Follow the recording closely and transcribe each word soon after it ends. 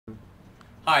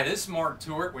Hi, this is Mark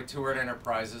Tewart with Tewart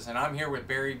Enterprises, and I'm here with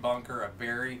Barry Bunker of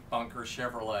Barry Bunker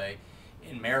Chevrolet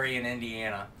in Marion,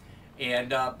 Indiana. And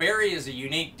Barry is a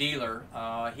unique dealer.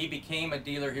 He became a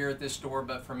dealer here at this store,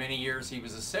 but for many years he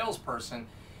was a salesperson.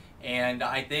 And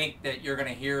I think that you're going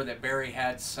to hear that Barry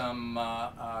had some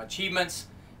achievements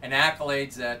and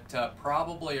accolades that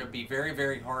probably would be very,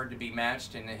 very hard to be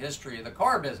matched in the history of the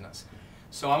car business.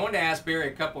 So I wanted to ask Barry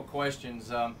a couple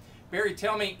questions. Barry,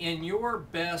 tell me, in your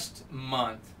best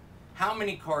month, how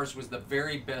many cars was the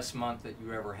very best month that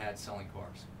you ever had selling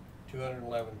cars?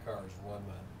 211 cars in 1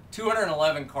 month.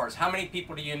 211 cars. How many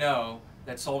people do you know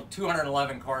that sold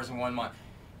 211 cars in 1 month?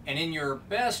 And in your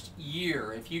best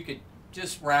year, if you could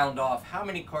just round off, how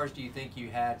many cars do you think you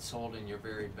had sold in your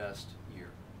very best year?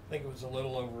 I think it was a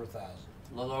little over 1,000.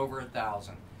 A little over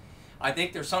 1,000. I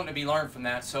think there's something to be learned from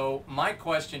that. So my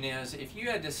question is, if you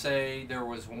had to say there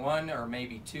was one or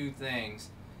maybe two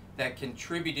things that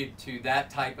contributed to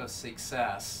that type of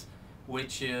success,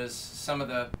 which is some of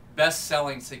the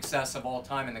best-selling success of all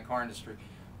time in the car industry,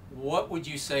 what would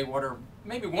you say, what are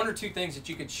maybe one or two things that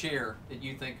you could share that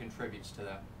you think contributes to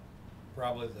that?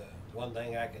 Probably the one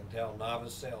thing I can tell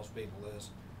novice salespeople is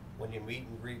when you meet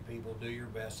and greet people, do your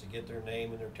best to get their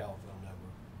name and their telephone number.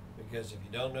 Because if you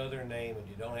don't know their name and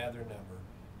you don't have their number,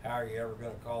 how are you ever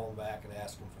going to call them back and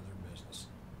ask them for their business?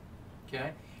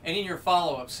 Okay. And in your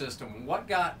follow-up system,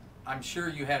 I'm sure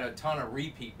you had a ton of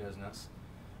repeat business.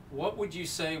 What would you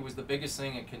say was the biggest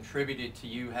thing that contributed to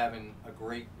you having a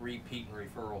great repeat and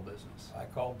referral business? I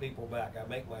call people back. I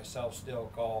make myself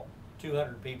still call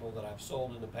 200 people that I've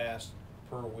sold in the past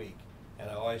per week.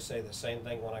 And I always say the same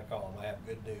thing when I call them. I have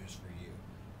good news for you.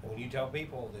 And when you tell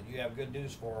people that you have good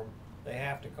news for them, they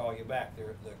have to call you back.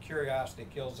 The curiosity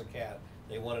kills the cat.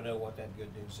 They want to know what that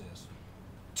good news is.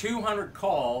 200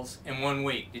 calls in 1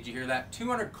 week. Did you hear that?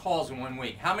 200 calls in 1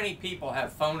 week. How many people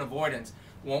have phone avoidance,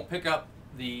 won't pick up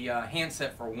the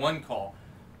handset for one call?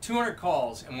 200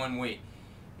 calls in 1 week.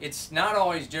 It's not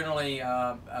always generally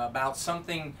about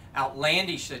something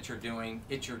outlandish that you're doing.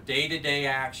 It's your day-to-day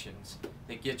actions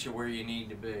that get you where you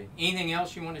need to be. Anything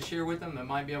else you want to share with them that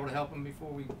might be able to help them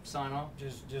before we sign off?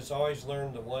 Just always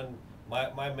learn the one.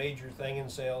 My major thing in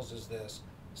sales is this: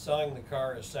 selling the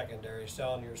car is secondary.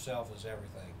 Selling yourself is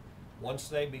everything. Once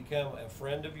they become a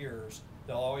friend of yours,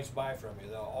 they'll always buy from you.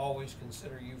 They'll always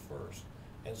consider you first.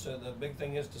 And so the big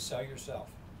thing is to sell yourself.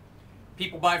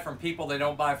 People buy from people, they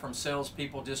don't buy from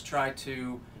salespeople. Just try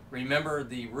to remember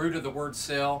the root of the word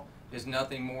sell is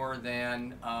nothing more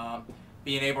than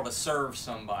being able to serve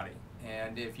somebody.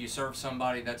 And if you serve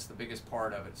somebody, that's the biggest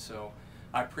part of it. So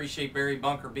I appreciate Barry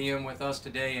Bunker being with us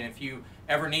today. And if you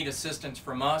ever need assistance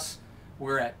from us,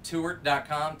 we're at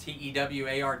Tewart.com,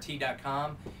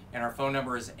 Tewart.com. And our phone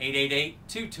number is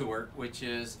 888-2TEWART, which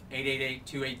is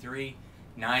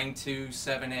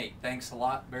 888-283-9278. Thanks a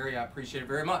lot, Barry. I appreciate it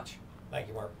very much. Thank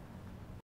you, Mark.